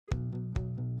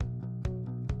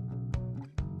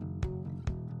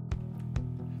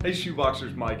Hey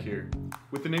Shoeboxers, Mike here.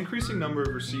 With an increasing number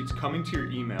of receipts coming to your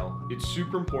email, it's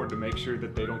super important to make sure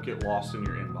that they don't get lost in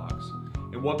your inbox.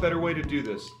 And what better way to do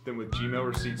this than with Gmail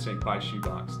Receipt Sync by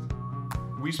Shoeboxed.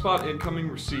 We spot incoming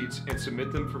receipts and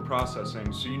submit them for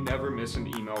processing so you never miss an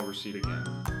email receipt again.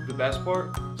 The best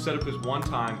part? Setup is one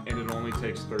time and it only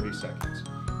takes 30 seconds.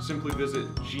 Simply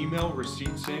visit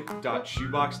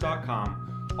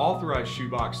gmailreceiptsync.shoeboxed.com, authorize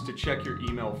Shoeboxed to check your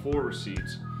email for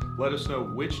receipts, let us know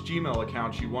which Gmail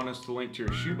account you want us to link to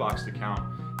your Shoeboxed account,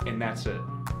 and that's it.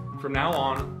 From now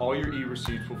on, all your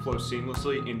e-receipts will flow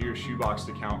seamlessly into your Shoeboxed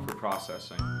account for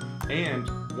processing. And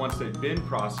once they've been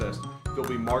processed, they'll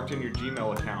be marked in your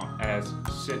Gmail account as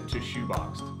sent to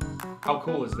Shoeboxed. How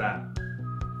cool is that?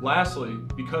 Lastly,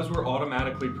 because we're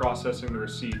automatically processing the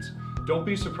receipts, don't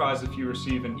be surprised if you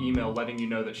receive an email letting you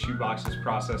know that Shoeboxed has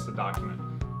processed the document.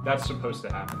 That's supposed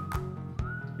to happen.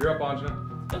 You're up,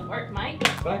 Anjana. Good work, Mike.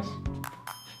 Thanks.